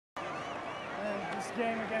this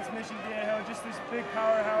game against Mission Viejo, just this big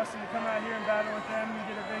powerhouse, and to come out here and battle with them and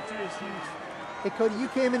get a victory is huge. Hey Cody, you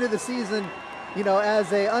came into the season, you know,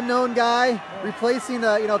 as a unknown guy, replacing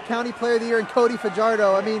County Player of the Year in Cody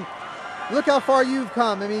Fajardo. I mean, look how far you've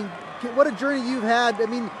come. I mean, what a journey you've had. I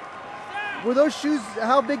mean, were those shoes,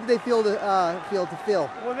 how big did they feel to fill?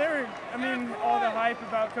 Well, they were, I mean, all the hype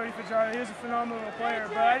about Cody Fajardo. He was a phenomenal player,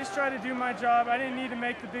 but I just tried to do my job. I didn't need to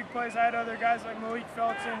make the big plays. I had other guys like Malik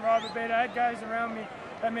Felton, Robert Beta. I had guys around me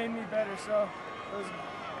that made me better, so it was good.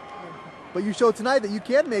 But you showed tonight that you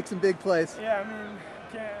can make some big plays. Yeah, I mean,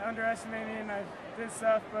 you can't underestimate me, and I did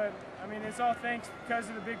stuff, but I mean, it's all thanks because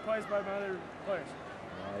of the big plays by my other players.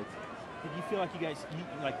 Right. Did you feel like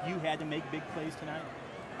you had to make big plays tonight?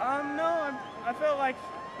 No, I felt like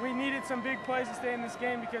we needed some big plays to stay in this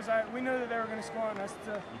game because we knew that they were going to score on us. It's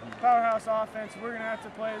a powerhouse offense. We're going to have to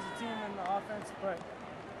play as a team in the offense, but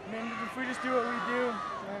I mean, if we just do what we do,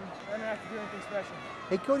 then I don't have to do anything special.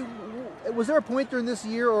 Hey Cody, was there a point during this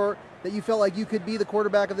year or that you felt like you could be the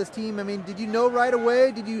quarterback of this team? I mean, did you know right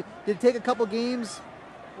away? Did it take a couple games?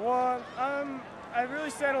 Well, I really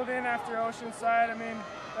settled in after Oceanside. I mean,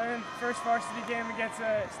 in first varsity game against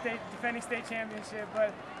a defending state championship,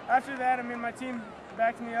 but after that, I mean, my team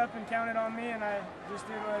backed me up and counted on me, and I just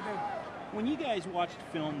did what I did. When you guys watched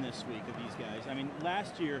film this week of these guys, I mean,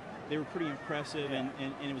 last year they were pretty impressive, and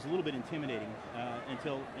it was a little bit intimidating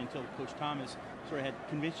until Coach Thomas sort of had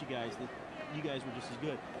convinced you guys that you guys were just as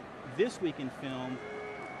good. This week in film,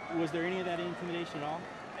 was there any of that intimidation at all?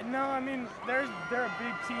 No, I mean, they're a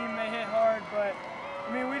big team. They hit hard, but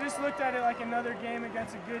I mean, we just looked at it like another game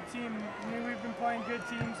against a good team. I mean, we've been playing good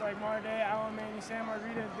teams like Marday, Alamany, San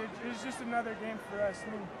Margarita. It was just another game for us.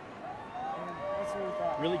 I mean, that's what we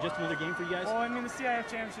thought. Really, just another game for you guys? Well, I mean, the CIF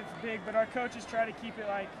championship's big, but our coaches try to keep it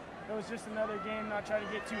like it was just another game, not try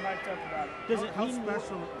to get too hyped up about it.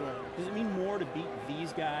 Does it mean more to beat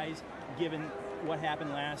these guys, given what happened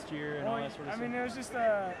last year and all that sort of stuff? I mean, it was just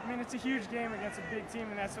it's a huge game against a big team,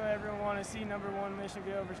 and that's what everyone wanted to see. #1 Mission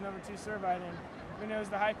Viejo versus #2 Servite. I mean, it was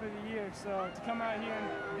the hype of the year, so to come out here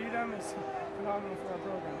and beat them is phenomenal for our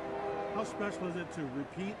program. How special is it to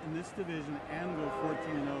repeat in this division and go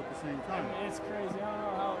 14-0 at the same time? I mean, it's crazy. I don't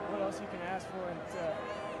know what else you can ask for. And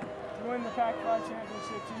to win the Pac-5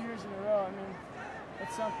 championship 2 years in a row, I mean,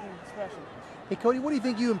 it's something special. Hey Cody, what do you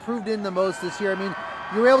think you improved in the most this year? I mean,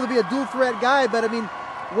 you were able to be a dual threat guy, but I mean,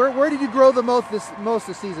 where did you grow the most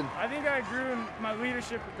this season? I think I grew in my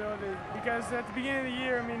leadership ability because at the beginning of the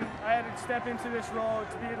year, I mean, I had to step into this role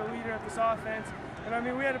to be the leader of this offense. And I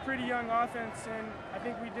mean, we had a pretty young offense, and I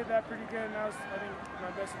think we did that pretty good, and that was, I think,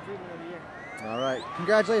 my best improvement of the year. All right.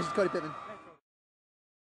 Congratulations, Cody Pittman.